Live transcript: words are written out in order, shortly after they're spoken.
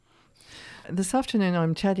This afternoon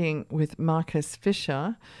I'm chatting with Marcus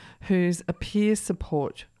Fisher, who's a peer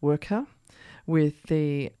support worker with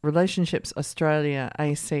the Relationships Australia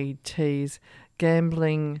ACT's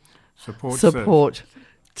Gambling Support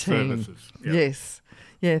Team. Services. Yep. Yes.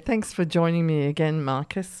 Yeah, thanks for joining me again,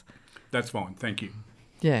 Marcus. That's fine, thank you.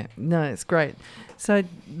 Yeah, no, it's great. So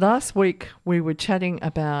last week we were chatting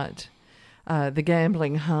about the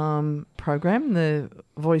Gambling Harm program, the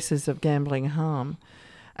Voices of Gambling Harm,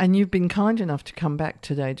 and you've been kind enough to come back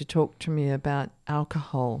today to talk to me about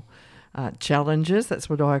alcohol challenges. That's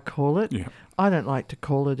what I call it. Yeah. I don't like to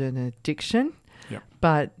call it an addiction, Yep.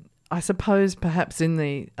 but I suppose perhaps in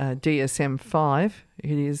the DSM-5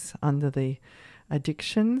 it is under the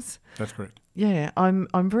addictions. That's correct. Yeah, I'm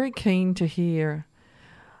very keen to hear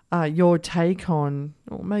your take on,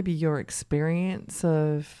 or maybe your experience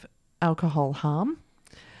of alcohol harm,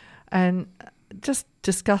 and just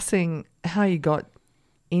discussing how you got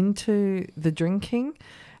into the drinking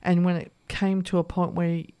and when it came to a point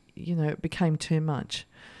where, it became too much.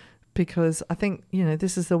 Because I think,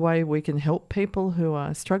 this is the way we can help people who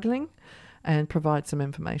are struggling and provide some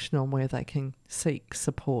information on where they can seek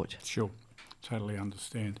support. Sure, totally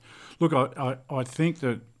understand. Look, I think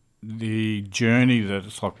that the journey that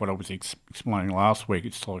it's like what I was explaining last week,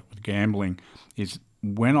 it's like with gambling, is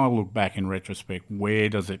when I look back in retrospect, where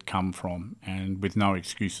does it come from? And with no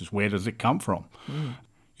excuses, where does it come from? Mm.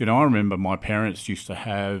 I remember my parents used to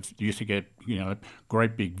get,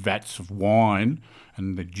 great big vats of wine,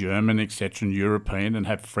 and the German, etc., and European, and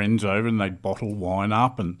have friends over and they'd bottle wine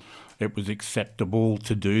up, and it was acceptable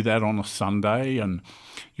to do that on a Sunday. And,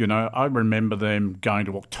 I remember them going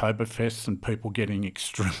to Oktoberfests and people getting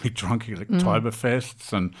extremely drunk at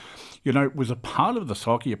Oktoberfests. And, it was a part of the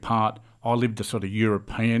psyche, I lived a sort of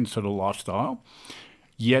European sort of lifestyle.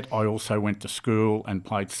 Yet I also went to school and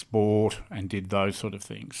played sport and did those sort of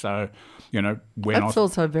things. So, That's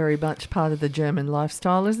also very much part of the German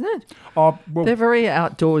lifestyle, isn't it? Well, they're very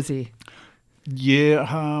outdoorsy. Yeah,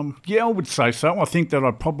 I would say so. I think that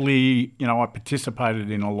I probably, I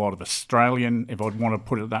participated in a lot of Australian, if I'd want to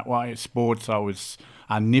put it that way, sports. I was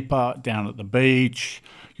a nipper down at the beach.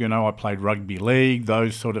 I played rugby league,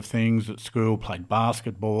 those sort of things at school, played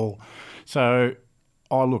basketball. So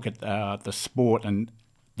I look at the sport and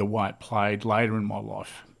the way it played later in my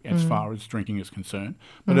life as far as drinking is concerned.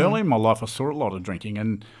 But early in my life, I saw a lot of drinking.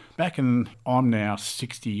 And I'm now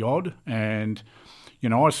 60-odd, and,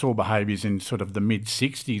 I saw behaviours in sort of the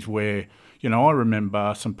mid-60s where, I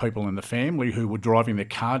remember some people in the family who were driving their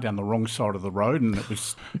car down the wrong side of the road, and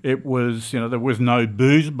it was there was no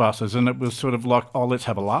booze buses, and it was sort of like, oh, let's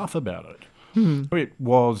have a laugh about it. It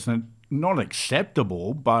was not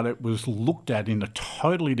acceptable, but it was looked at in a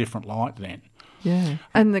totally different light then. Yeah,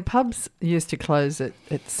 and the pubs used to close at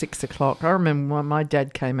 6 o'clock. I remember when my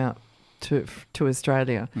dad came out to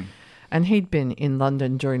Australia, and he'd been in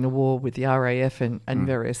London during the war with the RAF and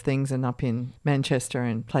various things, and up in Manchester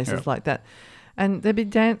and places like that. And there'd be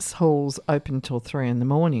dance halls open till 3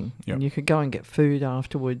 a.m, and you could go and get food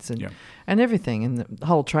afterwards and everything. And the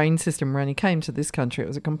whole train system, when he came to this country, it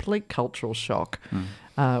was a complete cultural shock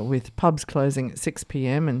with pubs closing at 6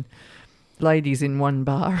 p.m. and ladies in one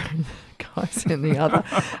bar and guys in the other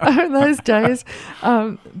in those days.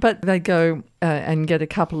 But they'd go and get a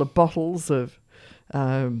couple of bottles of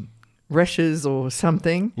Reshes or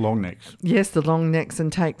something. Long necks. Yes, the long necks,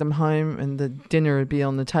 and take them home, and the dinner would be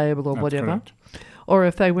on the table or whatever. Correct. Or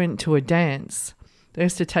if they went to a dance, they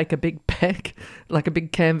used to take a big bag, like a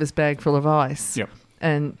big canvas bag full of ice,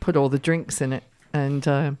 and put all the drinks in it.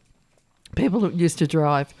 And people used to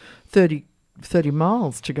drive 30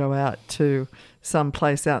 miles to go out to some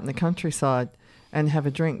place out in the countryside and have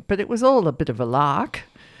a drink. But it was all a bit of a lark.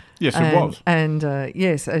 Yes, it was. And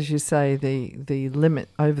yes, as you say, the limit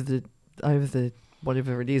over the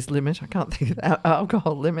whatever it is limit, I can't think of the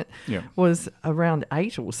alcohol limit, was around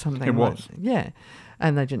 8 or something. It was. Yeah.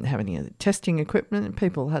 And they didn't have any of the testing equipment, and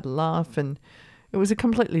people had a laugh, and it was a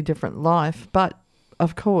completely different life. But,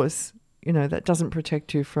 of course, that doesn't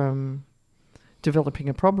protect you from developing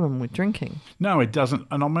a problem with drinking. No, it doesn't.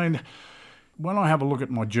 And I mean, when I have a look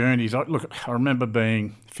at my journeys, I remember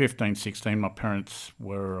being 15, 16, my parents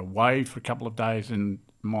were away for a couple of days, and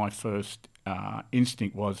my first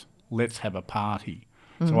instinct was, let's have a party.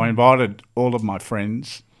 So I invited all of my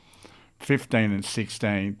friends, 15 and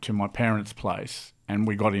 16, to my parents' place, and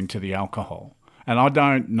we got into the alcohol. And I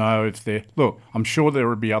don't know if I'm sure there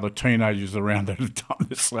would be other teenagers around that have done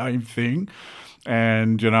the same thing.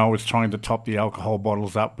 And, I was trying to top the alcohol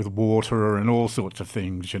bottles up with water and all sorts of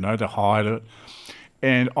things, to hide it.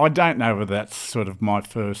 And I don't know whether that's sort of my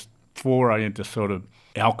first foray into sort of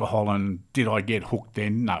alcohol, and did I get hooked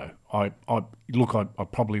then? No. I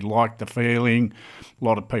probably liked the feeling. A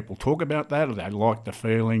lot of people talk about that. They liked the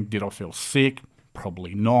feeling. Did I feel sick?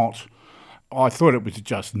 Probably not. I thought it was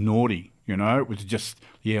just naughty, you know. It was just,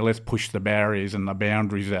 let's push the barriers and the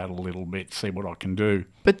boundaries out a little bit, see what I can do.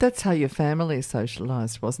 But that's how your family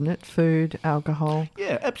socialised, wasn't it? Food, alcohol,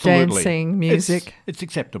 yeah, absolutely. Dancing, music. It's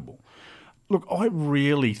acceptable. Look, I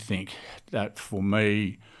really think that for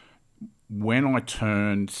me, when I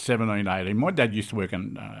turned 17, 18, my dad used to work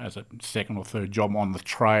as a second or third job on the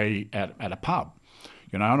tray at a pub.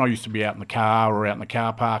 You know, and I used to be out in the car or out in the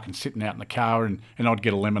car park and sitting out in the car, and I'd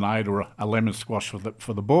get a lemonade or a lemon squash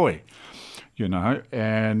for the boy, you know.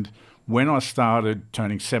 And when I started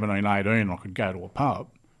turning 17, 18, I could go to a pub,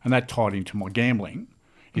 and that tied into my gambling,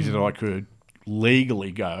 is that I could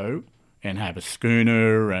legally go and have a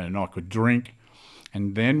schooner and I could drink.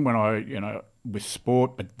 And then when with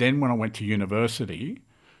sport, but then when I went to university,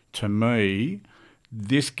 to me,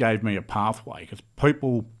 this gave me a pathway, because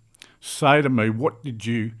people say to me, what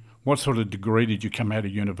sort of degree did you come out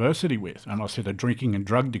of university with? And I said, a drinking and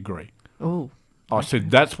drug degree. Oh. I said,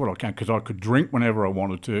 that's what I can, because I could drink whenever I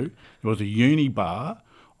wanted to. There was a uni bar.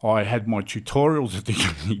 I had my tutorials at the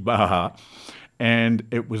uni bar, and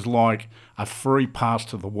it was like a free pass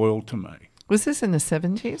to the world to me. Was this in the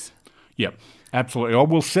 70s? Yep, absolutely. Oh,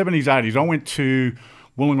 well, 70s, 80s. I went to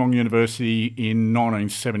Wollongong University in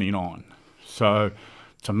 1979. So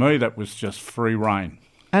to me, that was just free reign.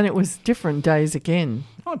 And it was different days again.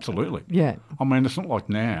 Absolutely. Yeah. I mean, it's not like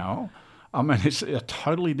now. I mean, it's a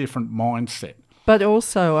totally different mindset. But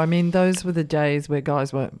also, I mean, those were the days where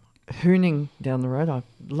guys were hooning down the road. I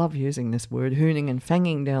love using this word, hooning and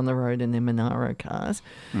fanging down the road in their Monaro cars.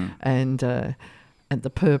 And the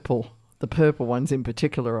purple ones in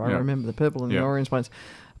particular. I remember the purple and the orange ones.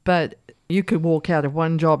 But you could walk out of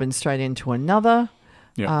one job and straight into another.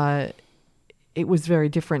 Yeah. It was very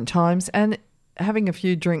different times. And having a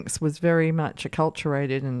few drinks was very much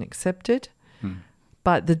acculturated and accepted.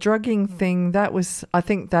 But the drugging thing, I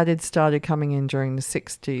think that had started coming in during the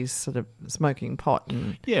 60s, sort of smoking pot.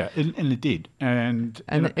 And it did. And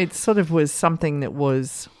it sort of was something that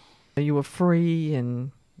was, you were free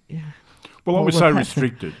and, yeah. Well, I was so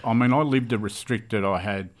restricted. I mean, I lived a restricted, I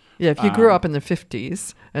had... Yeah, if you grew up in the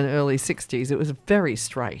 50s and early 60s, it was very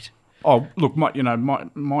straight. Oh, look, my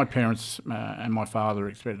parents and my father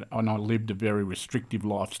expected, and I lived a very restrictive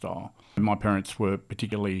lifestyle. And my parents were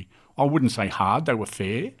particularly, I wouldn't say hard, they were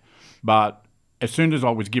fair, but as soon as I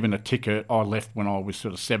was given a ticket, I left when I was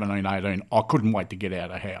sort of 17, 18. I couldn't wait to get out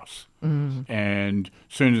of the house. And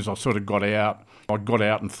as soon as I sort of got out, I got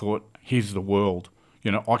out and thought, here's the world.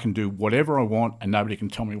 You know, I can do whatever I want and nobody can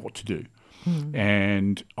tell me what to do.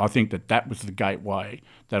 And I think that was the gateway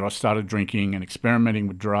that I started drinking and experimenting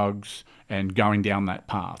with drugs and going down that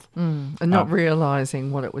path. And not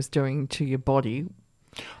realising what it was doing to your body.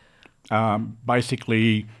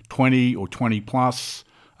 Basically 20 or 20 plus,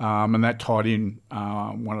 and that tied in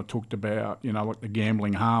when I talked about, like the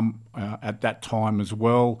gambling harm at that time as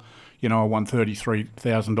well. I won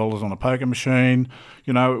 $33,000 on a poker machine.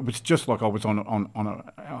 It was just like I was on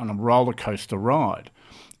a roller coaster ride.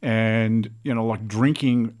 And, like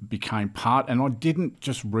drinking became part, and I didn't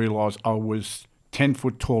just realise I was 10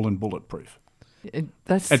 foot tall and bulletproof.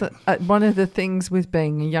 That's one of the things with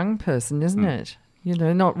being a young person, isn't it?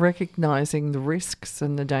 Not recognising the risks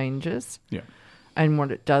and the dangers and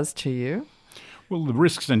what it does to you. Well, the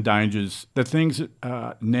risks and dangers, the things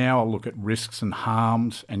that now I look at risks and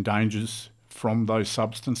harms and dangers from those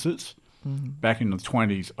substances. Back in the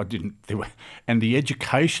 20s, I didn't. And the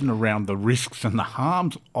education around the risks and the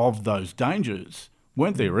harms of those dangers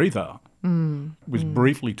weren't there either. Was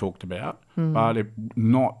briefly talked about, but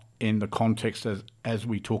not in the context as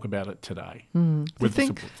we talk about it today.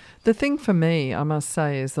 The thing for me, I must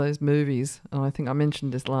say, is those movies, and I think I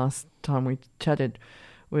mentioned this last time we chatted,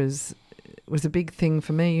 was a big thing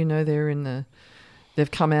for me.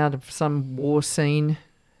 They've come out of some war scene.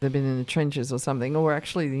 They've been in the trenches or something, or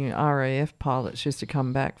actually the RAF pilots used to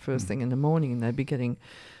come back first thing in the morning and they'd be getting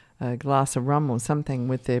a glass of rum or something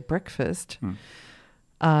with their breakfast.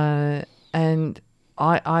 And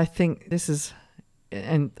I think this is,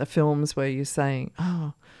 and the films where you're saying,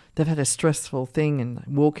 oh, they've had a stressful thing and they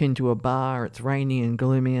walk into a bar, it's rainy and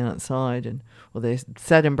gloomy outside, or they're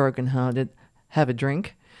sad and brokenhearted, have a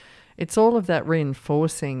drink. It's all of that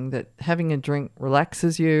reinforcing that having a drink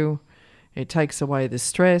relaxes you. It takes away the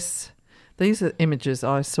stress. These are images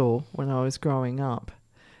I saw when I was growing up.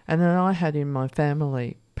 And then I had in my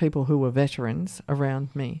family people who were veterans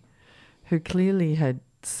around me who clearly had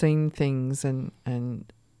seen things and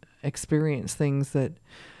experienced things that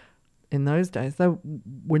in those days, they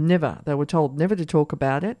were told never to talk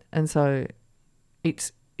about it. And so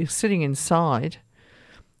it's sitting inside.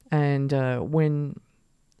 And when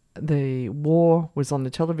the war was on the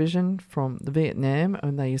television from the Vietnam,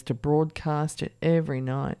 and they used to broadcast it every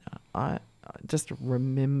night, I just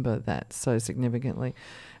remember that so significantly.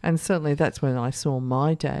 And certainly that's when I saw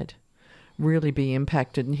my dad really be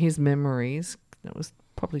impacted, and his memories, that was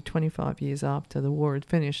probably 25 years after the war had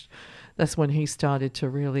finished, that's when he started to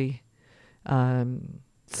really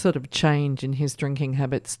sort of change in his drinking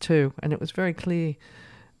habits too. And it was very clear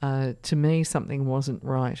to me something wasn't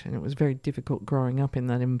right, and it was very difficult growing up in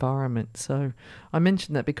that environment. So I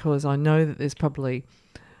mention that because I know that there's probably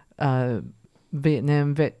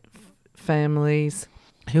Vietnam vet families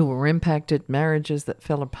who were impacted, marriages that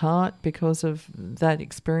fell apart because of that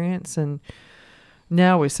experience. And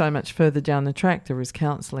now we're so much further down the track. There is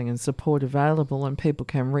counselling and support available, and people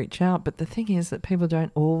can reach out. But the thing is that people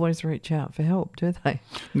don't always reach out for help, do they?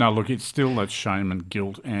 No, look, it's still that shame and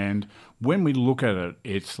guilt. And when we look at it,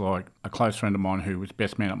 it's like a close friend of mine who was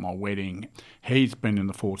best man at my wedding. He's been in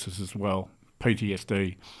the forces as well,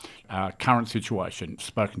 PTSD, current situation,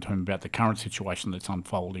 spoken to him about the current situation that's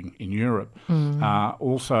unfolding in Europe.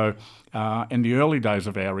 Also, in the early days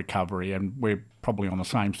of our recovery, and we're probably on the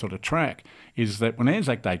same sort of track, is that when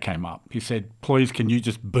Anzac Day came up, he said, please, can you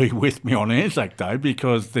just be with me on Anzac Day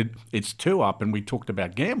because it's two up, and we talked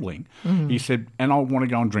about gambling. He said, and I want to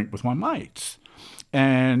go and drink with my mates.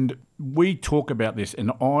 And we talk about this,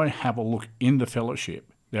 and I have a look in the fellowship.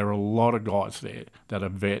 There are a lot of guys there that are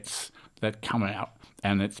vets that come out,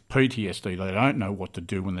 and it's PTSD. They don't know what to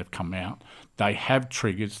do when they've come out. They have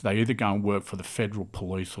triggers. They either go and work for the federal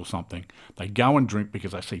police or something. They go and drink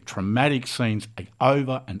because they see traumatic scenes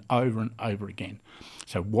over and over and over again.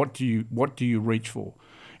 So what do you reach for?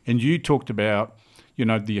 And you talked about,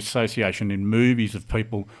 the association in movies of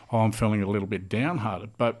people, I'm feeling a little bit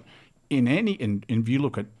downhearted. But if you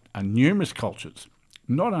look at numerous cultures,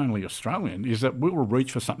 not only Australian, is that we will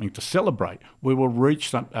reach for something to celebrate. We will reach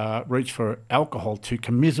for alcohol to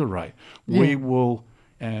commiserate. Yeah. We will,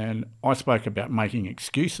 and I spoke about making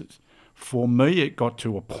excuses. For me, it got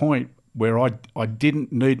to a point where I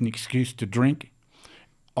didn't need an excuse to drink.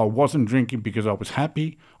 I wasn't drinking because I was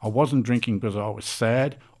happy. I wasn't drinking because I was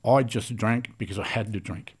sad. I just drank because I had to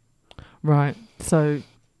drink. Right. So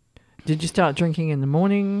did you start drinking in the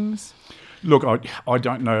mornings? Look, I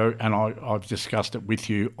don't know, and I've discussed it with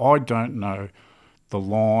you. I don't know the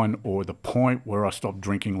line or the point where I stopped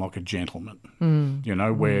drinking like a gentleman.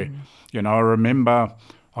 Where, I remember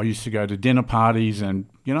I used to go to dinner parties and,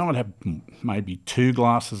 I'd have maybe 2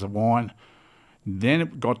 glasses of wine. Then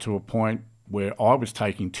it got to a point where I was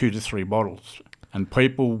taking 2 to 3 bottles, and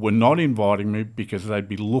people were not inviting me because they'd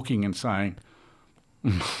be looking and saying,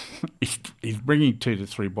 he's bringing 2 to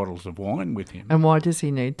 3 bottles of wine with him. And why does he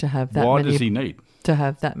need to have that? Why does he need to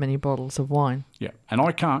have that many bottles of wine? Yeah, and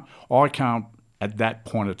I can't. At that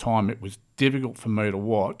point of time, it was difficult for me to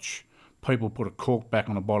watch people put a cork back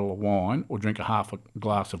on a bottle of wine or drink a half a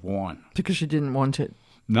glass of wine because you didn't want it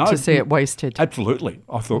to see it wasted. Absolutely,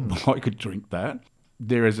 I thought I could drink that.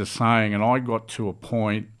 There is a saying, and I got to a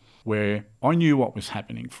point where I knew what was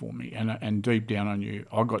happening for me, and deep down I knew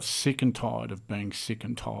I got sick and tired of being sick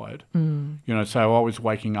and tired. So I was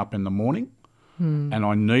waking up in the morning and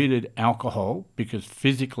I needed alcohol because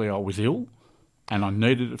physically I was ill and I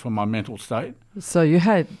needed it for my mental state. So you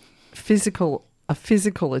had a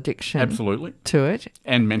physical addiction. Absolutely. To it.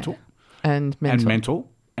 And mental.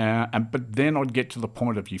 But then I'd get to the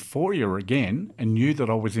point of euphoria again and knew that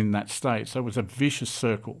I was in that state. So it was a vicious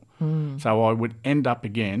circle. So I would end up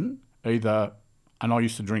again and I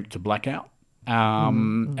used to drink to blackout,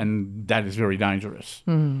 and that is very dangerous.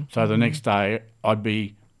 So the next day I'd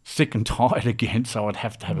be sick and tired again, so I'd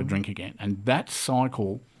have to have a drink again. And that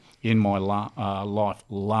cycle in my life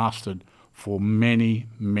lasted for many,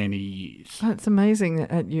 many years. Oh, it's amazing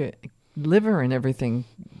that your liver and everything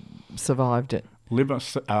survived it.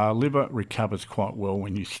 Liver recovers quite well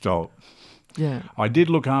when you stop. Yeah. I did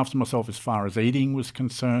look after myself as far as eating was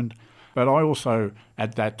concerned, but I also,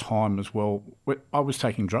 at that time as well, I was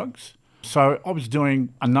taking drugs. So I was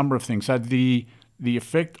doing a number of things. So the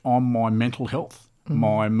effect on my mental health,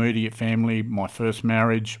 my immediate family, my first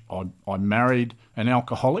marriage, I married an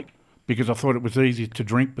alcoholic because I thought it was easy to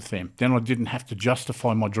drink with them. Then I didn't have to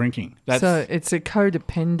justify my drinking. So it's a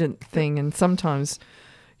codependent thing, and sometimes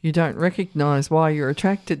you don't recognise why you're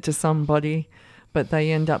attracted to somebody, but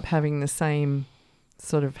they end up having the same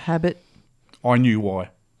sort of habit. I knew why.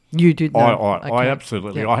 You did know. I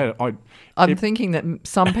absolutely. Yeah. I'm thinking that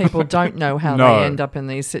some people don't know how No. they end up in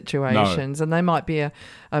these situations, and they might be a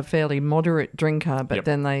fairly moderate drinker, but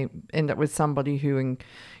then they end up with somebody who,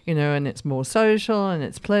 and it's more social and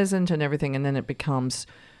it's pleasant and everything, and then it becomes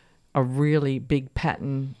a really big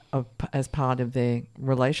pattern as part of their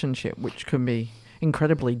relationship, which can be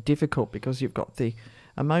incredibly difficult because you've got the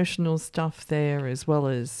emotional stuff there as well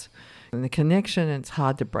as the connection. It's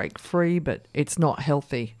hard to break free, but it's not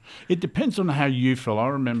healthy. It depends on how you feel. I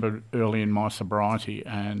remember early in my sobriety,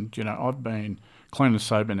 and I've been clean and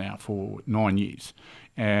sober now for 9 years,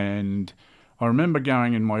 and I remember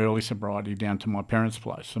going in my early sobriety down to my parents'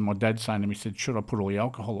 place, and my dad saying to me, he said, "Should I put all the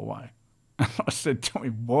alcohol away?" And I said, "Tell me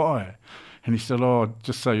why?" And he said, "Oh,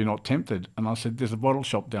 just so you're not tempted." And I said, "There's a bottle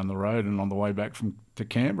shop down the road, and on the way back to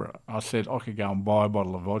Canberra," I said, "I could go and buy a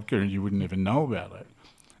bottle of vodka and you wouldn't even know about it."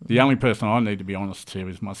 The only person I need to be honest to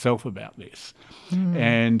is myself about this.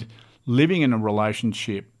 And living in a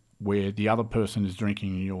relationship where the other person is drinking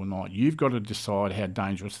and you're not, you've got to decide how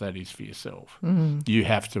dangerous that is for yourself. You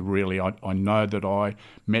have to really, I know that I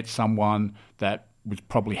met someone that was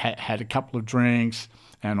probably had a couple of drinks,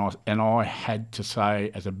 and I had to say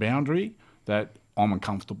as a boundary that I'm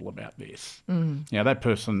uncomfortable about this. Now, that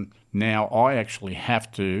person, now I actually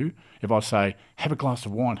have to, if I say, have a glass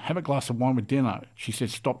of wine with dinner, she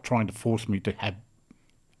says, stop trying to force me to have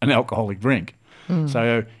an alcoholic drink.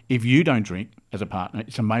 So if you don't drink as a partner,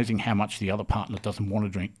 it's amazing how much the other partner doesn't want to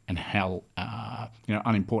drink and how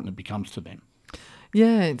unimportant it becomes to them.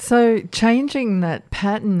 Yeah, so changing that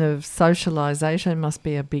pattern of socialisation must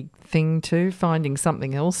be a big thing too, finding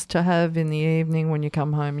something else to have in the evening when you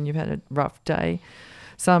come home and you've had a rough day,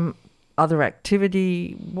 some other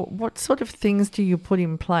activity. What sort of things do you put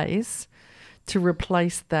in place to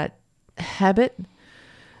replace that habit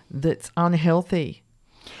that's unhealthy?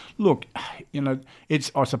 Look,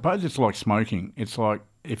 I suppose it's like smoking. It's like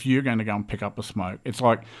if you're going to go and pick up a smoke, it's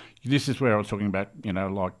like, this is where I was talking about,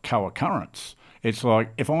 like co-occurrence. It's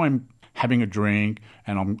like if I'm having a drink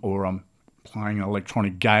and I'm playing an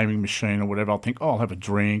electronic gaming machine or whatever, I'll think, I'll have a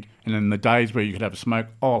drink. And then the days where you could have a smoke,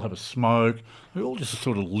 I'll have a smoke. We all just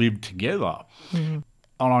sort of live together. And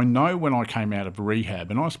I know when I came out of rehab,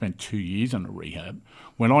 and I spent 2 years in a rehab,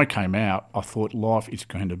 when I came out, I thought life is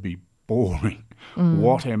going to be boring.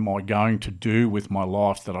 What am I going to do with my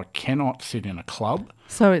life that I cannot sit in a club?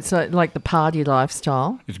 So it's like the party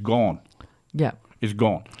lifestyle. It's gone. Yeah. It's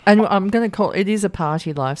gone. And I'm going to call it is a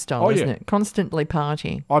party lifestyle, isn't it? Constantly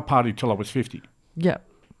party. I partied till I was 50. Yeah.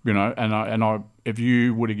 And I if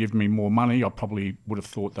you would have given me more money, I probably would have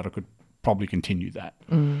thought that I could probably continue that.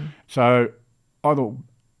 So I thought,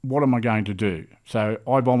 what am I going to do? So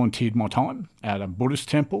I volunteered my time at a Buddhist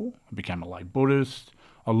temple. I became a lay Buddhist.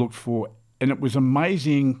 I looked for, and it was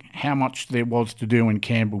amazing how much there was to do in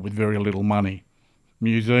Canberra with very little money.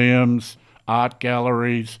 Museums, art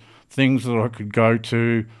galleries, things that I could go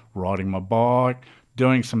to, riding my bike,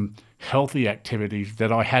 doing some healthy activities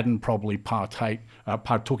that I hadn't probably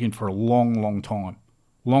partook in for a long, long time.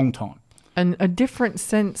 Long time. And a different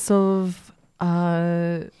sense of,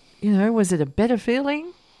 was it a better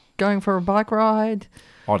feeling going for a bike ride?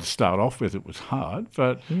 I'd start off with it was hard,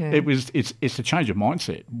 but it's a change of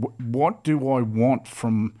mindset. What do I want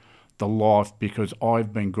from the life, because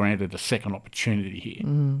I've been granted a second opportunity here.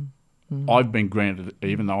 I've been granted,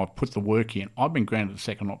 even though I've put the work in, I've been granted a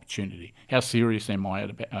second opportunity. How serious am I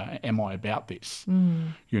about this?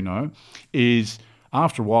 Is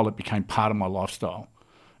after a while it became part of my lifestyle,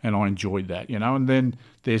 and I enjoyed that. And then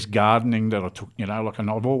there's gardening that I took. And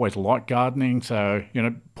I've always liked gardening, so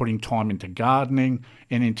putting time into gardening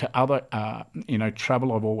and into other,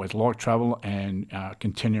 travel. I've always liked travel and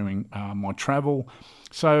continuing my travel.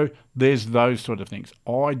 So there's those sort of things.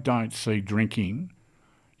 I don't see drinking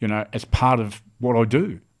as part of what I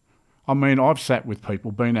do. I mean, I've sat with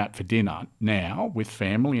people, been out for dinner now with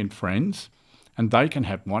family and friends, and they can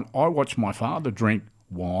have wine. I watch my father drink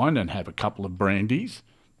wine and have a couple of brandies.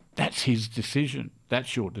 That's his decision.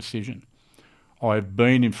 That's your decision. I've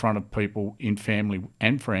been in front of people in family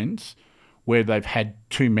and friends where they've had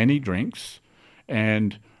too many drinks,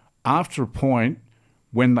 and after a point,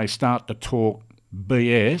 when they start to talk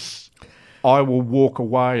BS, I will walk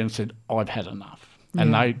away and said, I've had enough.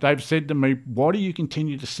 And they've said to me, why do you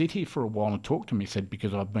continue to sit here for a while and talk to me? I said,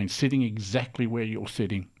 because I've been sitting exactly where you're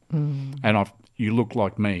sitting and you look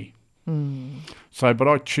like me. So, but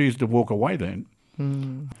I choose to walk away then.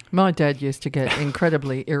 My dad used to get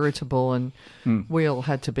incredibly irritable, and we all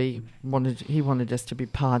had to he wanted us to be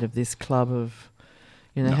part of this club of,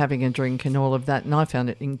 having a drink and all of that. And I found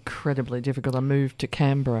it incredibly difficult. I moved to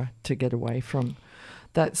Canberra to get away from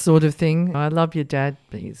that sort of thing. I love your dad,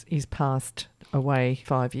 but he's passed away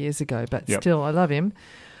 5 years ago, but still I love him.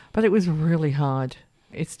 But it was really hard.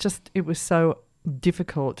 It was so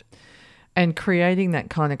difficult. And creating that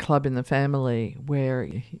kind of club in the family where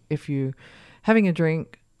if you having a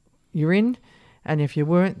drink, you're in, and if you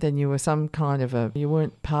weren't, then you were you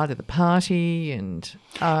weren't part of the party, and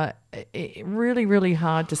it really, really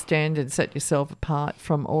hard to stand and set yourself apart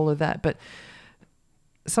from all of that. But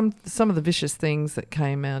some of the vicious things that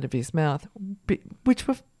came out of his mouth, which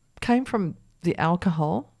came from the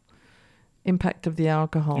alcohol, impact of the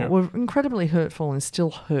alcohol, were incredibly hurtful and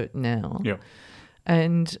still hurt now. Yeah.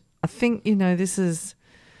 And I think, this is,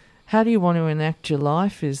 how do you want to enact your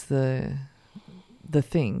life is the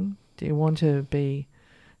thing. Do you want to be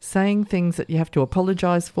saying things that you have to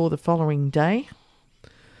apologise for the following day?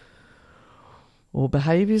 Or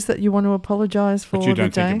behaviours that you want to apologise for the day? But you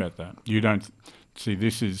don't think about that. You don't... See,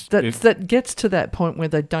 this is... That gets to that point where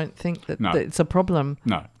they don't think that it's a problem.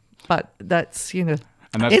 No. But that's,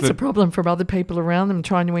 it's a problem from other people around them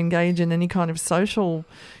trying to engage in any kind of social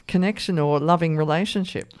connection or loving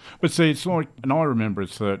relationship. But see, it's like, and I remember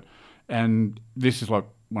it's that, and this is like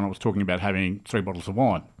when I was talking about having 3 bottles of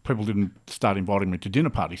wine. People didn't start inviting me to dinner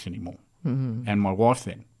parties anymore, and my wife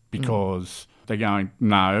then, because they're going,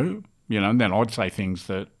 no, and then I'd say things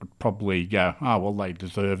that would probably go, oh, well, they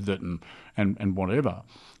deserved it and whatever.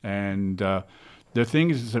 And the thing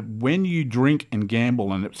is that when you drink and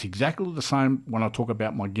gamble, and it's exactly the same when I talk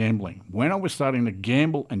about my gambling, when I was starting to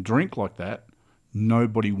gamble and drink like that,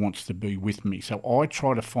 nobody wants to be with me. So I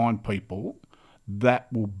try to find people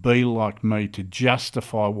that will be like me to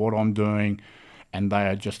justify what I'm doing, and they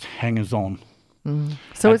are just hangers-on.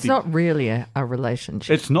 So it's not really a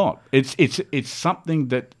relationship. It's not. It's something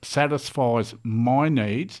that satisfies my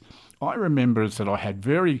needs. I remember that I had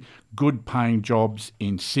very good paying jobs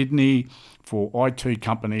in Sydney for IT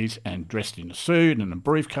companies and dressed in a suit and a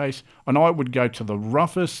briefcase, and I would go to the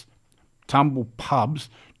roughest tumble pubs,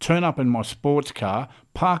 turn up in my sports car,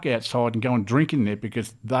 park outside and go and drink in there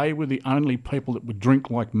because they were the only people that would drink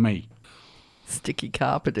like me. Sticky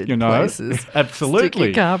carpeted places. Absolutely.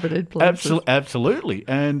 Sticky carpeted places. Absolutely.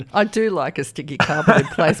 And I do like a sticky carpeted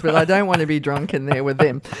place, but I don't want to be drunk in there with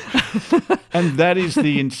them. And that is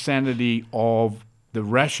the insanity of the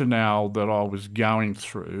rationale that I was going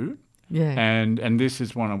through. Yeah. And this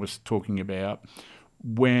is what I was talking about.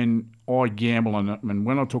 When I gamble, and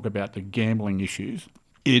when I talk about the gambling issues,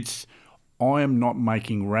 it's I am not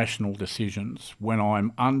making rational decisions when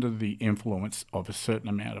I'm under the influence of a certain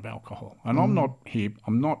amount of alcohol. And I'm not hip,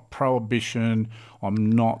 I'm not prohibition, I'm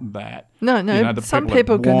not that. No, some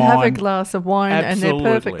people can have a glass of wine and they're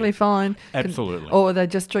perfectly fine. Absolutely. Or they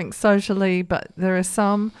just drink socially, but there are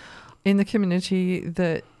some in the community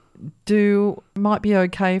that might be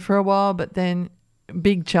okay for a while, but then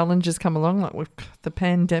big challenges come along, like with the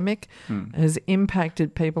pandemic has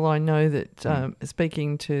impacted people. I know that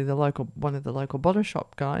speaking to one of the local bottle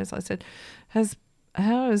shop guys, I said,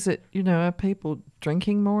 how is it, are people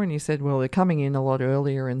drinking more? And he said, well, they're coming in a lot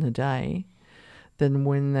earlier in the day than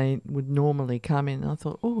when they would normally come in. And I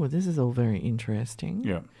thought, oh, this is all very interesting.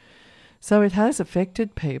 Yeah. So it has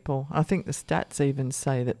affected people. I think the stats even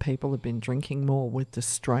say that people have been drinking more with the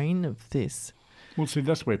strain of this. Well, see,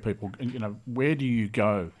 that's where people, where do you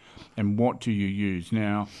go and what do you use?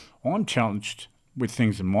 Now, I'm challenged with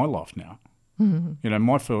things in my life now. Mm-hmm.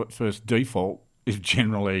 My first default is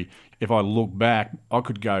generally, if I look back, I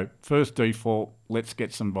could go, first default, let's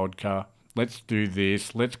get some vodka, let's do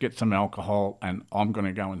this, let's get some alcohol, and I'm going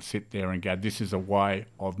to go and sit there and go, this is a way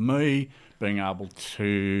of me being able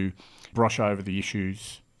to brush over the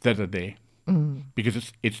issues that are there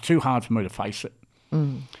because it's too hard for me to face it.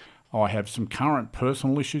 I have some current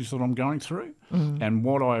personal issues that I'm going through, and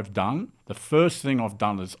what I've done, the first thing I've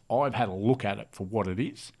done is I've had a look at it for what it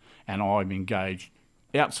is, and I've engaged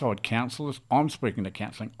outside counsellors. I'm speaking to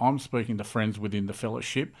counselling. I'm speaking to friends within the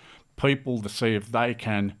fellowship, people to see if they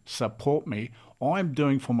can support me. I'm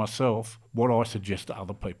doing for myself what I suggest to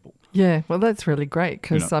other people. Yeah, well, that's really great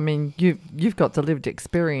because, you've got the lived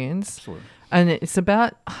experience. Absolutely. And it's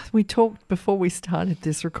about, we talked before we started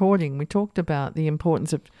this recording, we talked about the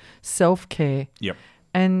importance of self-care. Yep.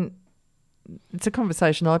 And it's a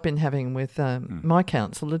conversation I've been having with my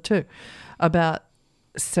counsellor too about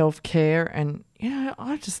self-care. And,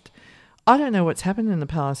 I don't know what's happened in the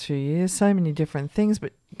past few years, so many different things,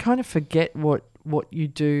 but you kind of forget what you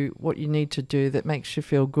do, what you need to do that makes you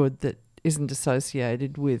feel good, that isn't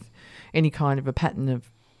associated with any kind of a pattern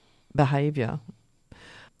of behaviour.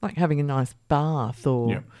 Like having a nice bath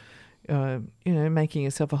or, making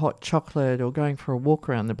yourself a hot chocolate or going for a walk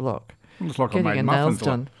around the block. It's like getting I made your muffins.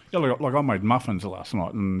 nails done. Like I made muffins last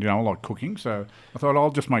night, and I like cooking, so I thought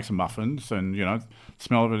I'll just make some muffins, and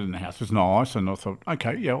smell of it in the house was nice, and I thought,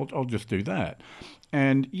 okay, yeah, I'll just do that.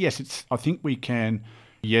 And yes, I think we can.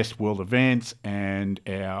 Yes, world events and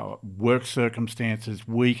our work circumstances,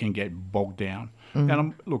 we can get bogged down.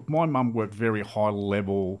 And look, my mum worked very high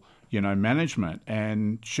level, management,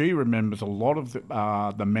 and she remembers a lot of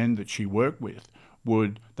the men that she worked with.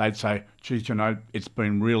 They'd say, geez, it's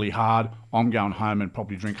been really hard. I'm going home and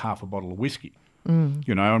probably drink half a bottle of whiskey.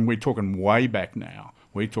 And we're talking way back now.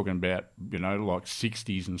 We're talking about, like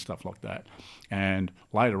 60s and stuff like that. And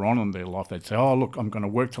later on in their life, they'd say, oh, look, I'm going to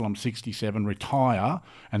work till I'm 67, retire,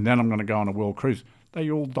 and then I'm going to go on a world cruise.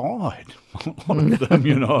 They all died, a lot of them,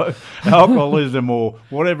 alcoholism or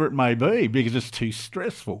whatever it may be, because it's too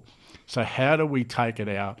stressful. So how do we take it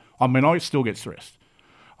out? I mean, I still get stressed.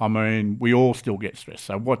 I mean, we all still get stressed.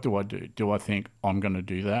 So what do I do? Do I think I'm going to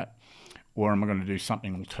do that, or am I going to do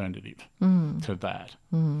something alternative to that?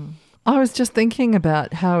 I was just thinking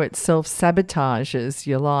about how it self-sabotages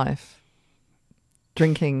your life,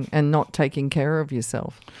 drinking and not taking care of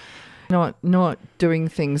yourself, not doing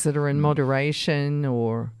things that are in moderation,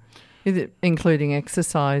 or including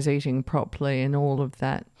exercise, eating properly and all of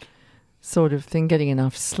that sort of thing, getting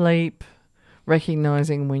enough sleep,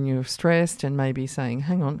 recognising when you're stressed and maybe saying,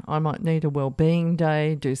 hang on, I might need a well-being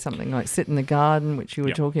day, do something like sit in the garden, which you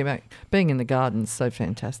were talking about. Being in the garden's so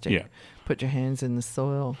fantastic. Yeah. Put your hands in the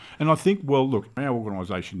soil. And I think, well, look, our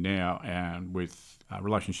organisation now, and with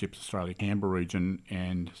Relationships Australia Canberra region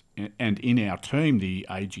and in our team, the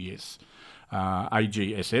AGSS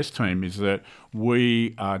team, is that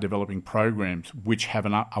we are developing programs which have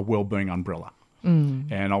a wellbeing umbrella.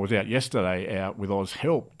 And I was out yesterday out with Oz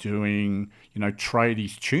Help doing,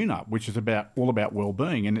 tradies tune-up, which is all about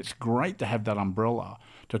wellbeing. And it's great to have that umbrella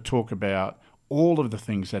to talk about all of the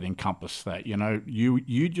things that encompass that.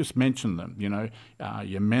 You just mentioned them, your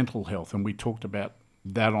mental health, and we talked about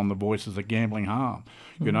that on the Voices of Gambling Harm.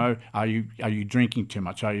 Are you drinking too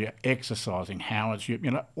much? Are you exercising? How is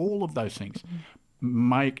all of those things.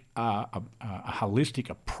 Make a holistic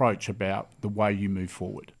approach about the way you move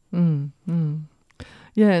forward.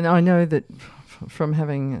 Yeah, and I know that from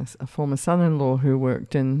having a former son-in-law who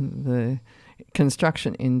worked in the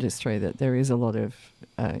construction industry, that there is a lot of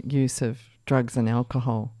use of drugs and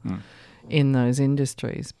alcohol in those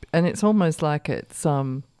industries, and it's almost like it's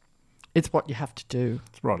what you have to do.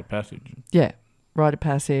 It's rite of passage. Yeah, rite of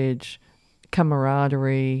passage,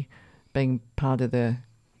 camaraderie, being part of the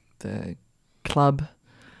club.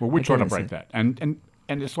 Well, we're trying to break that, and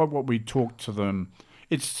it's like what we talk to them.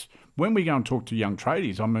 It's when we go and talk to young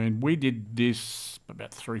tradies. I mean, we did this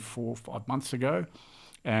about 3, 4, 5 months ago.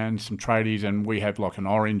 And some tradies, and we have like an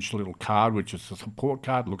orange little card, which is a support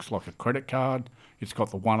card, looks like a credit card. It's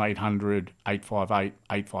got the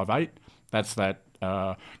 1-800-858-858. That's that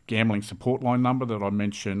gambling support line number that I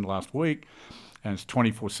mentioned last week, and it's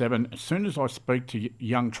 24/7. As soon as I speak to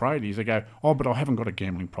young tradies, they go, oh, but I haven't got a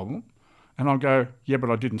gambling problem. And I go, yeah,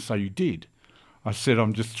 but I didn't say you did. I said,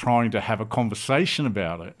 I'm just trying to have a conversation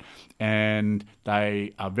about it. And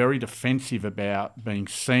they are very defensive about being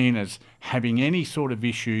seen as having any sort of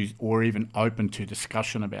issues or even open to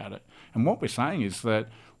discussion about it. And what we're saying is that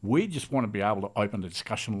we just want to be able to open the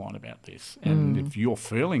discussion line about this. And if you're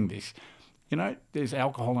feeling this, there's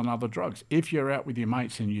alcohol and other drugs. If you're out with your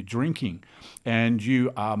mates and you're drinking and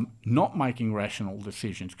you are not making rational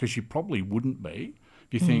decisions, because you probably wouldn't be,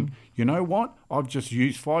 you think, you know what, I've just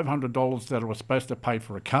used $500 that I was supposed to pay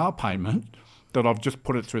for a car payment, that I've just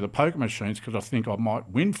put it through the poker machines because I think I might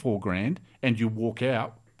win $4,000, and you walk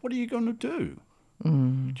out, what are you going to do?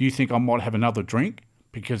 Do you think I might have another drink?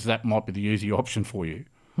 Because that might be the easy option for you.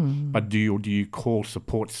 But do you call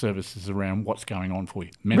support services around what's going on for you?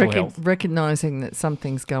 Mental health. Recognising that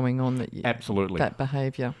something's going on, absolutely, that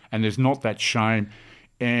behaviour. And there's not that shame.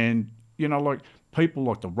 And, like people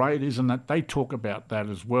like the Raiders and that, they talk about that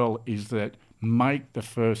as well, is that make the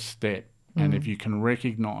first step. And if you can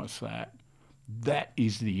recognise that, that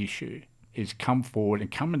is the issue, is come forward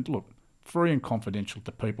and come and look, free and confidential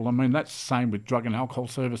to people. I mean, that's the same with drug and alcohol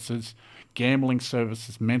services, gambling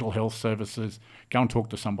services, mental health services. Go and talk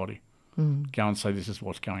to somebody. Go and say, this is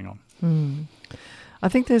what's going on. I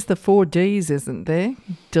think there's the 4 Ds, isn't there?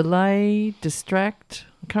 Delay, distract.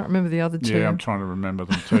 I can't remember the other 2. Yeah, I'm trying to remember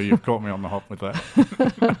them too. You've caught me on the hop with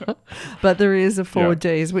that. But there is a 4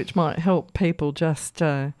 Ds, which might help people just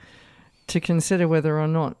to consider whether or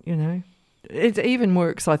not, It even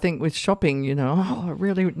works, I think, with shopping, oh, I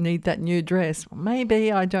really need that new dress. Well,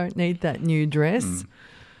 maybe I don't need that new dress.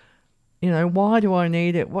 Why do I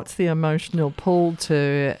need it? What's the emotional pull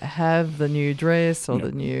to have the new dress or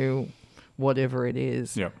the new whatever it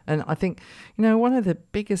is. Yep. And I think, one of the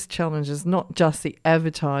biggest challenges, not just the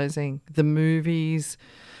advertising, the movies,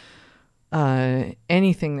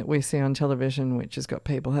 anything that we see on television which has got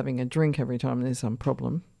people having a drink every time there's some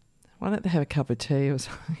problem. Why don't they have a cup of tea or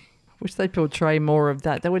something? I wish they'd portray more of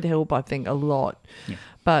that. That would help, I think, a lot. Yeah.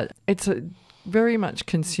 But it's a very much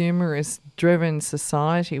consumerist-driven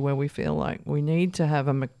society where we feel like we need to have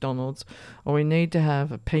a McDonald's or we need to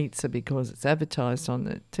have a pizza because it's advertised on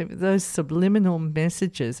the TV. Those subliminal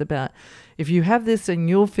messages about if you have this then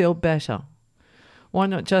you'll feel better. Why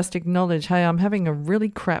not just acknowledge, hey, I'm having a really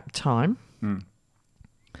crap time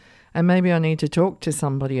and maybe I need to talk to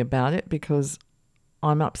somebody about it because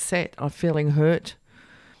I'm upset, I'm feeling hurt.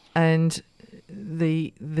 And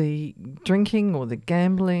the drinking or the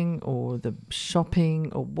gambling or the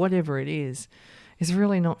shopping or whatever it is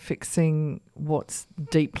really not fixing what's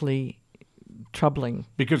deeply troubling.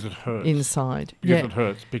 Because it hurts. Inside. Because it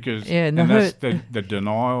hurts. Because and that's the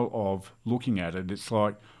denial of looking at it. It's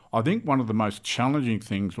like, I think one of the most challenging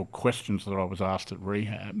things or questions that I was asked at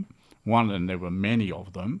rehab, one, and there were many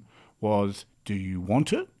of them, was, do you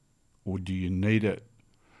want it or do you need it?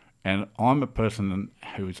 And I'm a person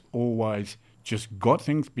who's always just got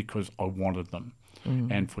things because I wanted them.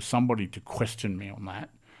 And for somebody to question me on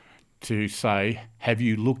that, to say, have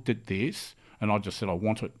you looked at this? And I just said, I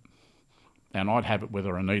want it. And I'd have it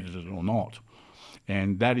whether I needed it or not.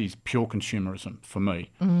 And that is pure consumerism for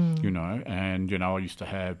me, And, I used to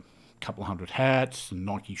have a couple of hundred hats and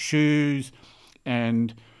Nike shoes.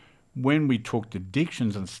 And when we talked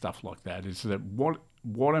addictions and stuff like that, is that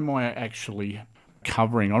what am I actually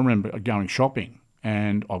covering? I remember going shopping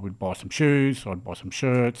and I would buy some shoes, I'd buy some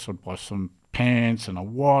shirts, I'd buy some pants and a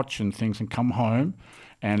watch and things and come home,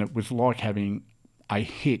 and it was like having a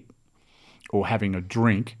hit or having a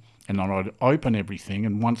drink, and then I'd open everything,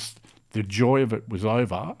 and once the joy of it was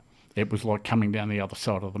over, it was like coming down the other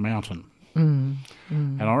side of the mountain.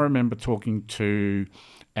 And I remember talking to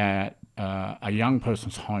a young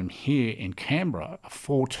person's home here in Canberra, a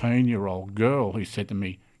 14-year-old girl who said to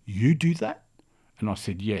me, you do that? And I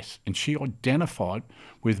said, yes. And she identified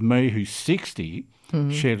with me, who's 60,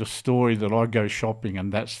 shared a story that I go shopping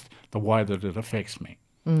and that's the way that it affects me.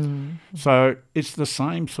 So it's the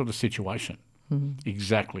same sort of situation,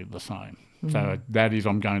 exactly the same. So that is,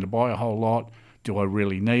 I'm going to buy a whole lot. Do I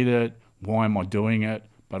really need it? Why am I doing it?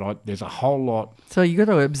 But there's a whole lot. So you've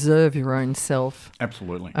got to observe your own self.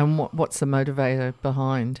 Absolutely. And what's the motivator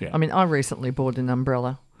behind? Yeah. I mean, I recently bought an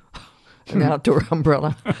umbrella. An outdoor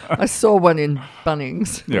umbrella. I saw one in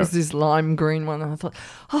Bunnings. It was this lime green one. And I thought,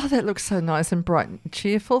 oh, that looks so nice and bright and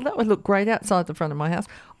cheerful. That would look great outside the front of my house.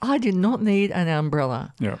 I did not need an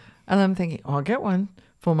umbrella. Yeah. And I'm thinking, I'll get one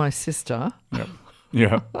for my sister. Yeah.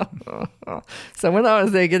 Yeah. So when I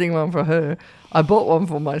was there getting one for her, I bought one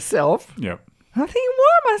for myself. Yeah. I'm thinking,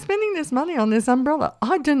 why am I spending this money on this umbrella?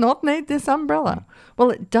 I do not need this umbrella. Well,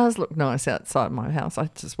 it does look nice outside my house. I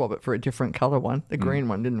had to swap it for a different colour one. The green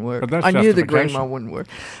one didn't work. But that's I knew the green justification. one wouldn't work.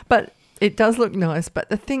 But it does look nice. But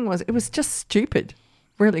the thing was, it was just stupid,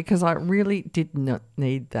 really, because I really did not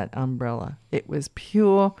need that umbrella. It was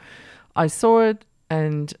pure. I saw it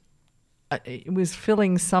and it was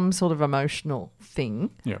filling some sort of emotional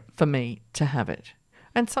thing for me to have it.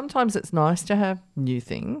 And sometimes it's nice to have new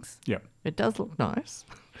things. Yeah. It does look nice.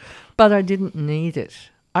 But I didn't need it.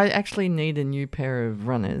 I actually need a new pair of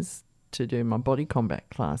runners to do my body combat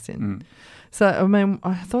class in. So, I mean,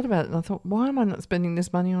 I thought about it and I thought, why am I not spending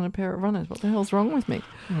this money on a pair of runners? What the hell's wrong with me?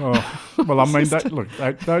 Oh, well, I mean,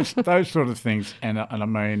 those sort of things, and I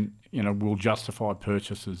mean, will justify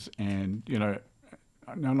purchases. And, and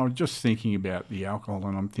I'm just thinking about the alcohol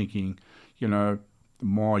and I'm thinking,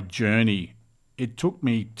 my journey, it took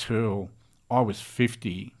me till I was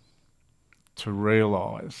 50 to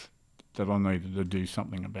realise that I needed to do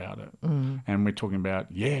something about it. And we're talking about,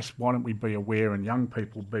 yes, why don't we be aware and young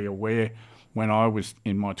people be aware? When I was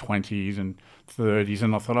in my 20s and 30s,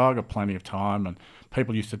 and I thought, I've got plenty of time, and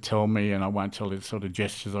people used to tell me, and I won't tell you the sort of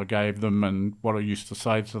gestures I gave them and what I used to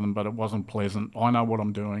say to them, but it wasn't pleasant. I know what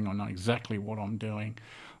I'm doing. I know exactly what I'm doing.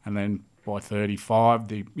 And then by 35,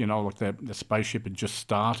 the spaceship had just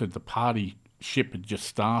started, the party ship had just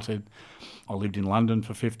started. I lived in London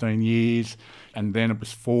for 15 years, and then it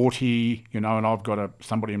was 40, and I've got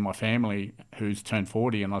somebody in my family who's turned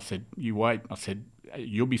 40, and I said, you wait. I said,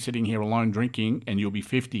 you'll be sitting here alone drinking and you'll be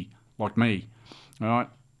 50 like me, all right?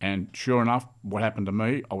 And sure enough, what happened to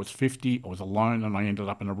me, I was 50, I was alone, and I ended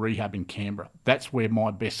up in a rehab in Canberra. That's where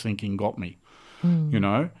my best thinking got me,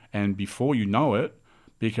 and before you know it,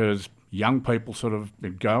 because young people sort of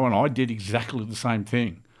go, and I did exactly the same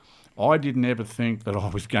thing. I didn't ever think that I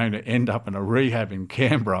was going to end up in a rehab in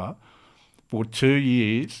Canberra for 2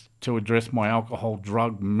 years to address my alcohol,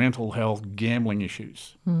 drug, mental health, gambling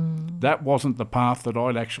issues. That wasn't the path that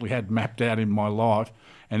I'd actually had mapped out in my life,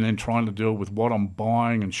 and then trying to deal with what I'm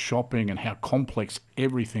buying and shopping and how complex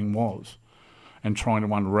everything was and trying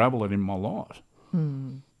to unravel it in my life.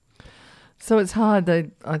 So it's hard.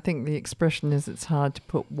 I think the expression is it's hard to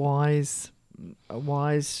put a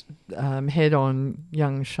wise head on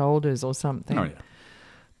young shoulders or something. Oh, yeah.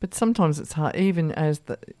 But sometimes it's hard, even as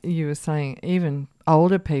you were saying, even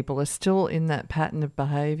older people are still in that pattern of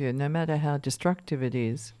behaviour, no matter how destructive it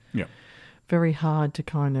is. Yeah. Very hard to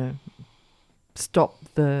kind of stop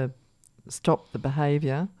the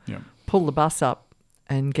behaviour, pull the bus up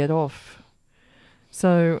and get off.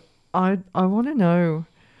 So I want to know,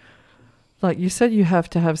 like you said, you have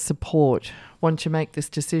to have support once you make this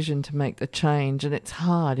decision to make the change, and it's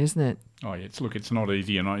hard, isn't it? Oh, yeah. It's not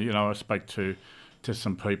easy, and I spoke to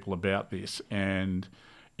some people about this, and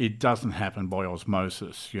it doesn't happen by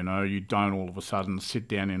osmosis. You don't all of a sudden sit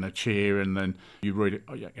down in a chair and then you read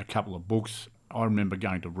a couple of books. I remember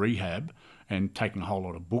going to rehab and taking a whole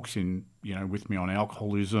lot of books with me on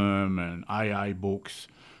alcoholism and AA books,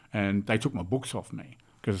 and they took my books off me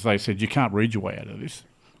because they said, you can't read your way out of this.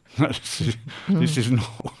 This is not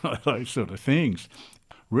one of those sort of things.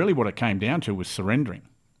 Really what it came down to was surrendering.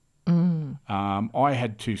 I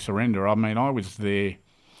had to surrender. I mean, I was there,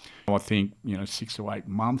 I think, 6 to 8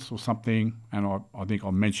 months or something, and I think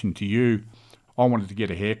I mentioned to you, I wanted to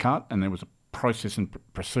get a haircut, and there was a process and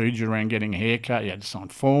procedure around getting a haircut. You had to sign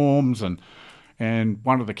forms, and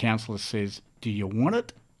one of the counsellors says, do you want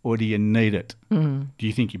it or do you need it? Do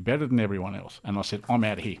you think you're better than everyone else? And I said, I'm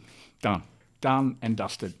out of here. Done and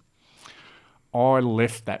dusted. I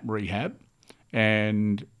left that rehab,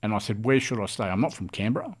 and I said, where should I stay? I'm not from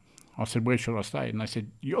Canberra. I said, where should I stay? And they said,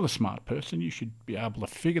 you're the smart person. You should be able to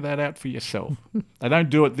figure that out for yourself. They don't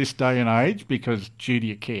do it this day and age because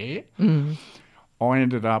duty of care. I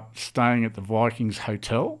ended up staying at the Vikings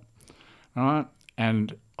Hotel, right?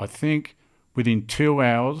 And I think within 2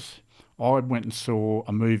 hours, I went and saw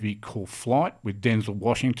a movie called Flight with Denzel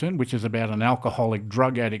Washington, which is about an alcoholic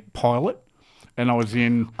drug addict pilot. And I was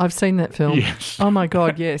in... I've seen that film. Yes. Oh, my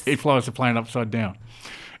God, yes. He flies the plane upside down.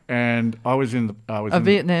 And I was in the... a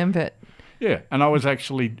Vietnam vet. Yeah, and I was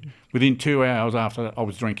actually, within 2 hours after that, I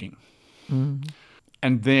was drinking. And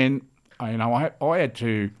then, I had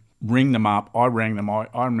to ring them up. I rang them. I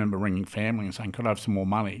remember ringing family and saying, could I have some more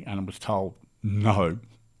money? And I was told, no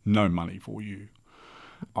money for you.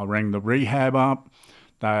 I rang the rehab up.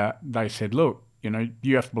 They said, look,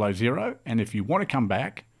 you have to below zero, and if you want to come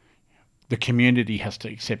back, the community has to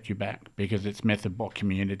accept you back because it's method by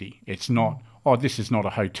community. It's not, this is not a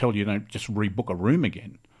hotel. You don't just rebook a room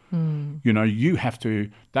again.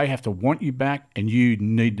 They have to want you back, and you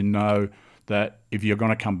need to know that if you're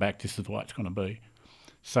going to come back, this is the way it's going to be.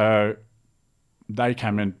 So they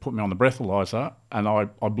came and put me on the breathalyzer, and I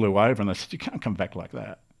blew over, and they said, you can't come back like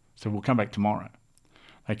that. So we'll come back tomorrow.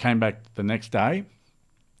 They came back the next day,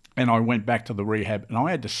 and I went back to the rehab, and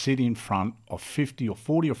I had to sit in front of 40 or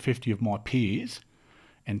 50 of my peers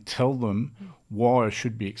and tell them why I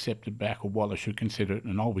should be accepted back or why they should consider it.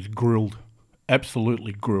 And I was grilled,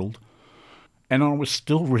 absolutely grilled. And I was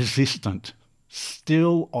still resistant.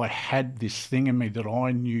 Still, I had this thing in me that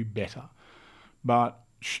I knew better. But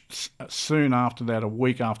soon after that, a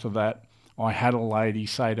week after that, I had a lady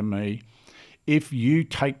say to me, if you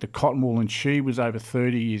take the cotton wool, and she was over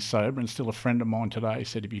 30 years sober and still a friend of mine today,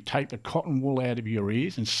 said, if you take the cotton wool out of your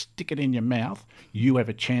ears and stick it in your mouth, you have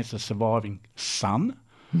a chance of surviving sun,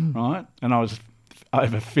 right? And I was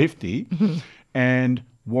over 50. And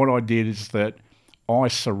what I did is that I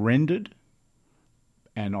surrendered,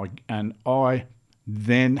 and I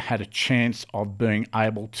then had a chance of being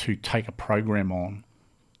able to take a program on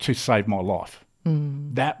to save my life.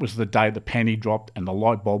 That was the day the penny dropped and the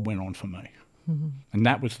light bulb went on for me. And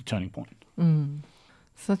that was the turning point.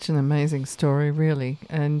 Such an amazing story, really.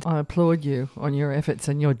 And I applaud you on your efforts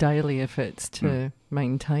and your daily efforts to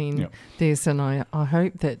maintain this. And I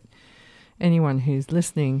hope that anyone who's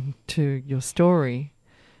listening to your story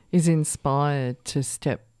is inspired to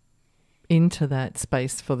step into that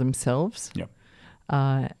space for themselves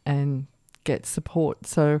and get support.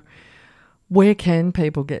 So where can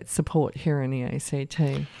people get support here in the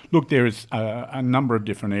ACT? Look, there is a number of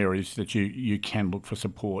different areas that you can look for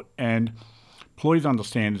support. And please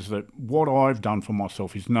understand is that what I've done for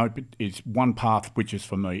myself is one path which is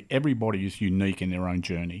for me. Everybody is unique in their own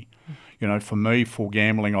journey. for me, for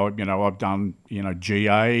gambling, I've done,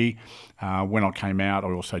 GA. When I came out,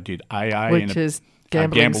 I also did AA. Which is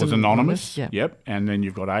Gamblers Anonymous. Yeah. Yep. And then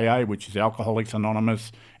you've got AA, which is Alcoholics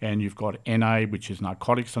Anonymous, and you've got NA, which is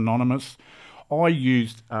Narcotics Anonymous. I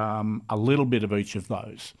used a little bit of each of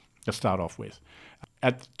those to start off with.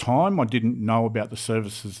 At the time, I didn't know about the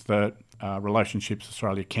services that Relationships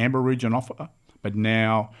Australia Canberra region offer, but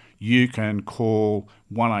now you can call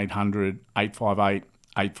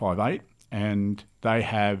 1-800-858-858, and they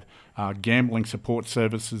have gambling support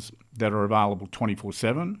services that are available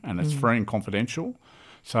 24/7, and it's free and confidential.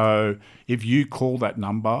 So if you call that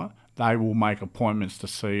number, they will make appointments to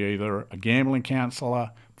see either a gambling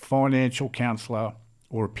counsellor, financial counsellor,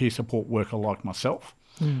 or a peer support worker like myself.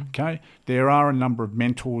 Okay, there are a number of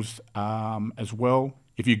mentors as well.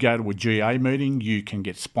 If you go to a GA meeting, you can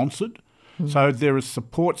get sponsored. So there are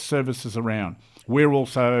support services around. We're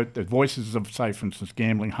also the voices of, say, for instance,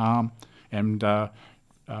 gambling harm, and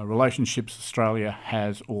Relationships Australia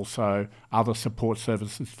has also other support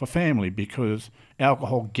services for family, because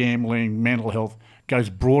alcohol, gambling, mental health goes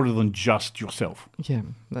broader than just yourself. Yeah,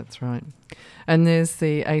 that's right. And there's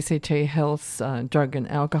the ACT Health's drug and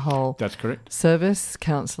alcohol That's correct. service,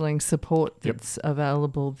 counselling support that's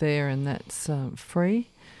available there, and that's free.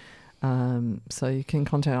 So you can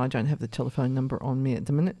contact, I don't have the telephone number on me at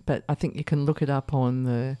the minute, but I think you can look it up on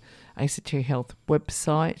the ACT Health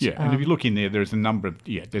website. Yeah, and if you look in there, there's a number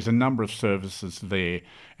of services there,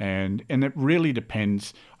 and it really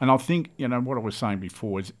depends. And I think, what I was saying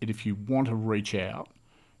before is that if you want to reach out,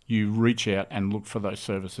 you reach out and look for those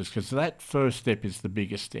services, because that first step is the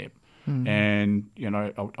biggest step. And,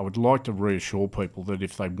 I would like to reassure people that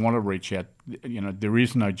if they want to reach out, there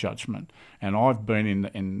is no judgment. And I've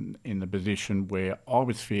been in the position where I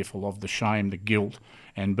was fearful of the shame, the guilt,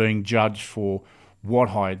 and being judged for what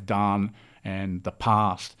I had done and the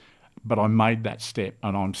past. But I made that step,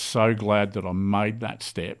 and I'm so glad that I made that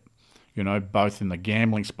step, both in the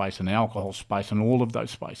gambling space and alcohol space and all of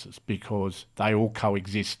those spaces, because they all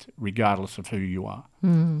coexist regardless of who you are.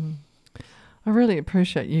 I really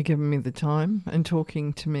appreciate you giving me the time and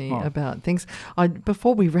talking to me about things.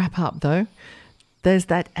 Before we wrap up, though, there's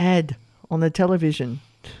that ad on the television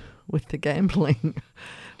with the gambling,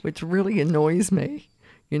 which really annoys me.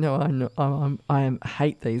 I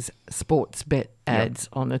hate these sports bet ads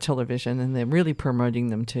on the television, and they're really promoting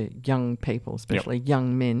them to young people, especially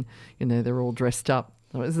young men. They're all dressed up.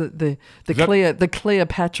 Is it the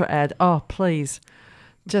Cleopatra ad? Oh, please.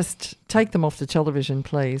 Just take them off the television,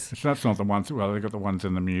 please. That's not the ones. Well, they've got the ones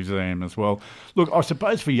in the museum as well. Look, I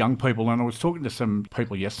suppose for young people, and I was talking to some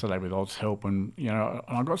people yesterday with Odds Help, and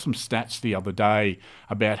I got some stats the other day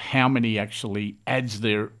about how many actually ads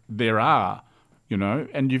there are.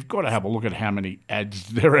 And you've got to have a look at how many ads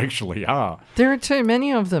there actually are. There are too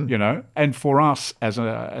many of them. And for us as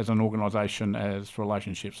an organisation, as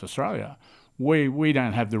Relationships Australia, we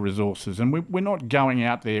don't have the resources, and we're not going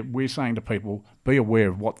out there. We're saying to people, be aware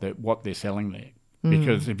of what they're selling there.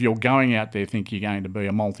 Because if you're going out there thinking you're going to be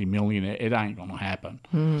a multi-millionaire, it ain't going to happen.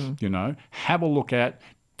 Have a look at,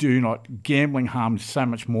 gambling harms so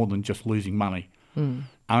much more than just losing money.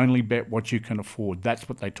 Only bet what you can afford. That's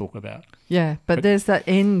what they talk about. Yeah, but there's that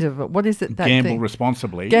end of it. What is it? Gamble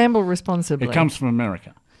responsibly. Gamble responsibly. It comes from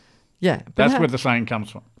America. Yeah. That's where the saying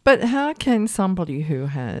comes from. But how can somebody who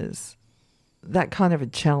has that kind of a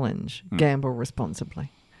challenge gamble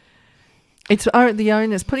responsibly? It's the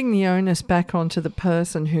onus, putting the onus back onto the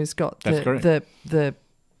person who's got the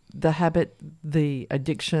habit, the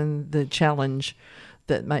addiction, the challenge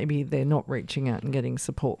that maybe they're not reaching out and getting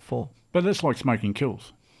support for. But it's like smoking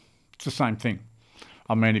kills. It's the same thing.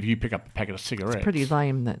 I mean, if you pick up a packet of cigarettes... It's pretty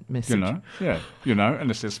lame, that message.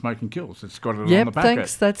 And it says smoking kills. It's got it on the back.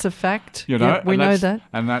 Thanks, that's a fact. We know that.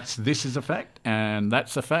 And this is a fact, and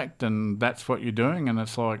that's a fact, and that's what you're doing, and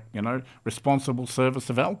it's like, responsible service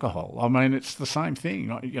of alcohol. I mean, it's the same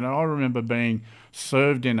thing. I remember being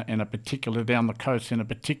served in a particular, down the coast, in a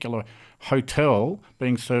particular hotel,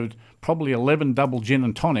 being served probably 11 double gin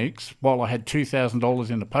and tonics while I had $2,000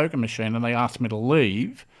 in the poker machine, and they asked me to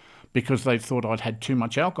leave because they thought I'd had too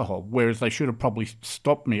much alcohol, whereas they should have probably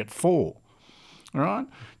stopped me at 4. All right?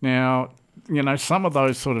 Now, some of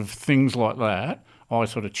those sort of things like that, I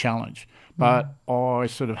sort of challenge. But I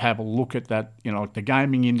sort of have a look at that, the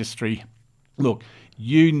gaming industry. Look,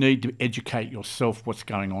 you need to educate yourself what's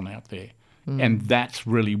going on out there. And that's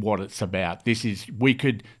really what it's about. We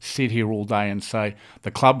could sit here all day and say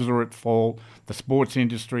the clubs are at fault, the sports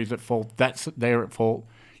industry is at fault, they're at fault.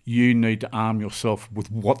 You need to arm yourself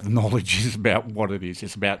with what the knowledge is about what it is.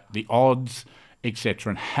 It's about the odds, etc.,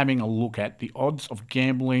 and having a look at the odds of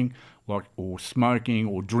gambling or smoking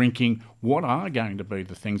or drinking, what are going to be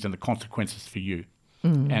the things and the consequences for you?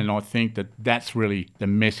 And I think that's really the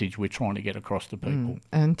message we're trying to get across to people.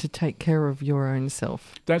 And to take care of your own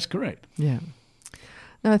self. That's correct. Yeah.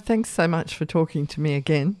 No, thanks so much for talking to me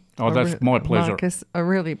again. Oh, that's my pleasure. Marcus, I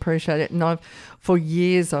really appreciate it. And for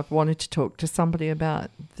years I've wanted to talk to somebody about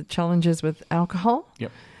the challenges with alcohol.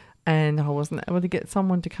 Yep. And I wasn't able to get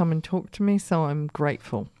someone to come and talk to me, so I'm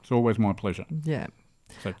grateful. It's always my pleasure. Yeah.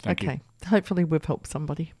 So thank you. Okay. Hopefully we've helped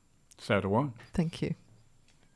somebody. So do I. Thank you.